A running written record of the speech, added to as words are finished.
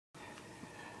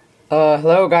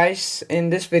Hello guys,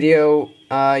 in this video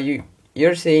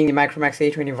you're seeing the micromax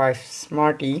A25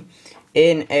 Smarty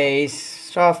in a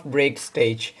Softbrick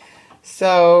stage.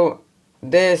 So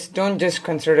don't just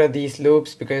consider these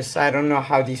loops because I don't know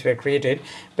how these were created,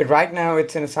 but right now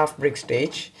it's in a Softbrick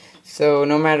stage. So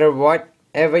no matter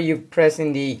whatever you press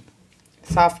in the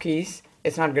soft keys,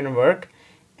 it's not gonna work,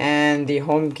 and the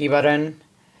home key button,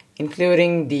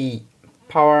 including the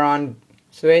power on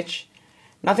switch,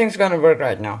 nothing's gonna work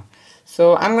right now.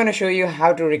 So I'm going to show you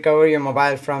how to recover your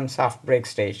mobile from Softbrick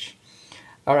stage.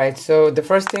 Alright, so the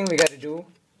first thing we got to do,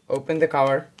 open the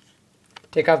cover,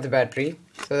 take off the battery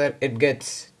so that it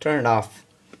gets turned off.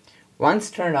 Once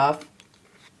turned off,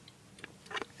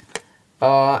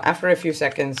 after a few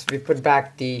seconds we put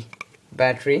back the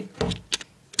battery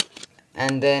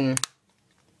and then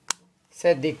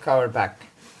set the cover back.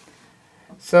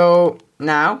 So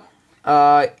now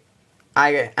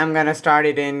I'm gonna start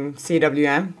it in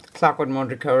CWM, clockwork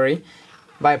mode recovery,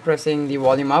 by pressing the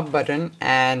volume up button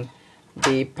and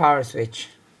the power switch.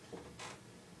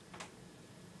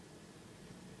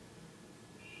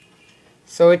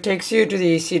 So it takes you to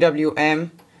the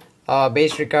CWM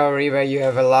base recovery, where you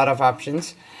have a lot of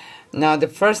options. Now the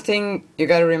first thing you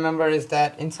gotta remember is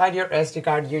that inside your SD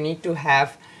card you need to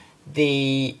have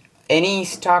any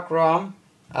stock ROM,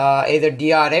 either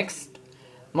DRX.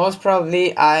 Most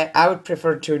probably I would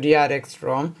prefer to DRX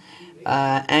ROM,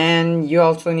 and you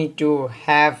also need to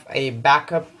have a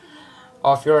backup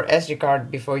of your SD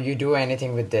card before you do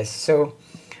anything with this. So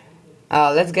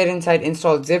let's get inside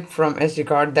install zip from SD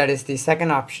card. That is the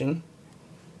second option.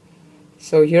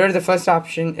 So here the first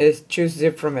option is choose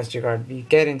zip from SD card. We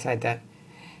get inside that.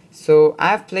 So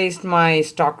I've placed my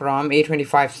stock ROM,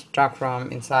 A25 stock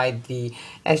ROM, inside the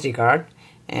SD card,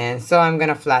 and so I'm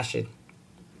gonna flash it.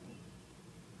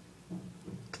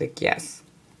 Click yes.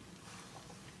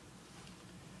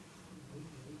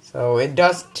 So it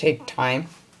does take time.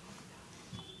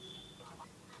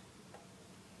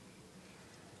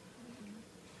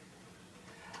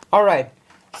 Alright,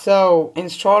 so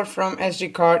install from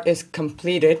SD card is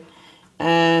completed,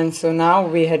 and so now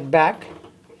we head back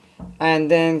and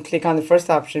then click on the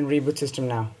first option, reboot system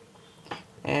now,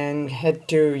 and head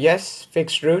to yes,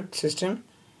 fix root system.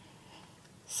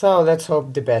 So let's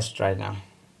hope the best right now.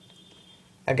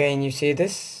 Again, you see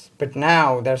this, but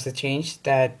now there's a change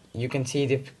that you can see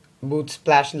the boot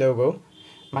splash logo,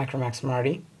 micromax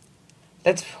Smarty.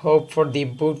 Let's hope for the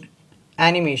boot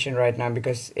animation right now,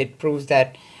 because it proves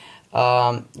that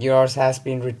yours has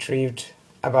been retrieved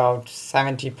about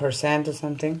 70% or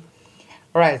something.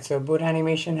 Alright, so boot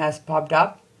animation has popped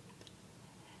up,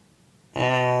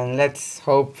 and let's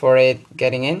hope for it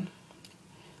getting in.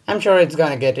 I'm sure it's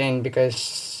gonna get in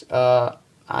because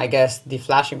I guess the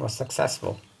flashing was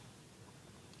successful.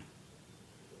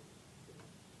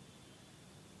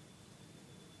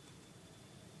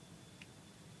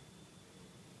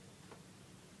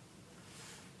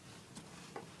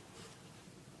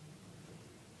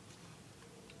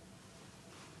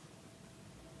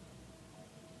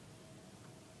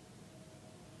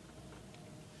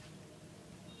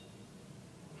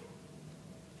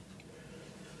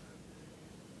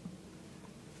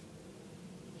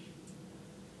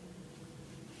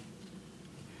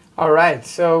 Alright,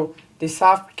 so the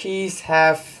soft keys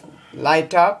have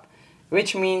light up,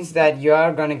 which means that you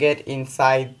are gonna get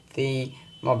inside the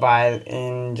mobile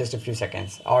in just a few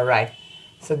seconds. Alright,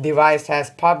 so the device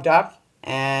has popped up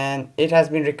and it has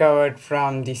been recovered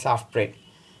from the Softbrick.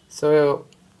 So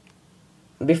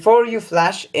before you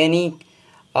flash any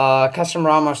custom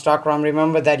ROM or stock ROM,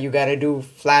 remember that you gotta do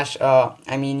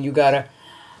you gotta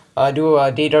do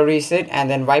a data reset and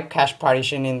then wipe cache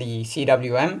partition in the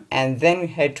CWM, and then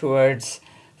head towards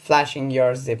flashing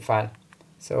your zip file.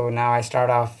 So now I start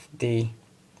off the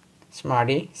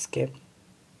Smarty, skip,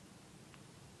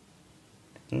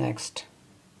 next,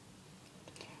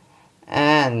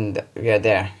 and we are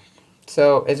there.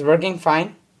 So it's working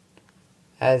fine,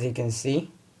 as you can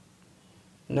see,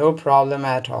 no problem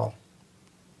at all.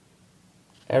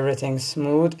 Everything's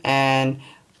smooth, and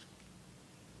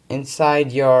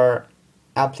inside your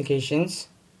applications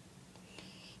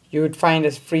you would find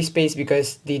a free space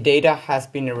because the data has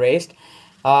been erased.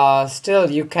 Still,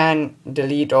 you can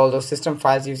delete all those system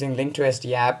files using link to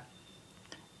SD app,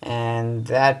 and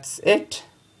that's it.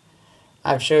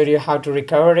 I've showed you how to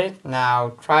recover it. Now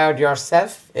try out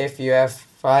yourself if you have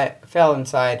fell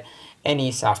inside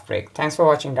any Softbrick. Thanks for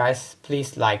watching guys.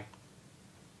 Please like.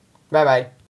 Bye bye.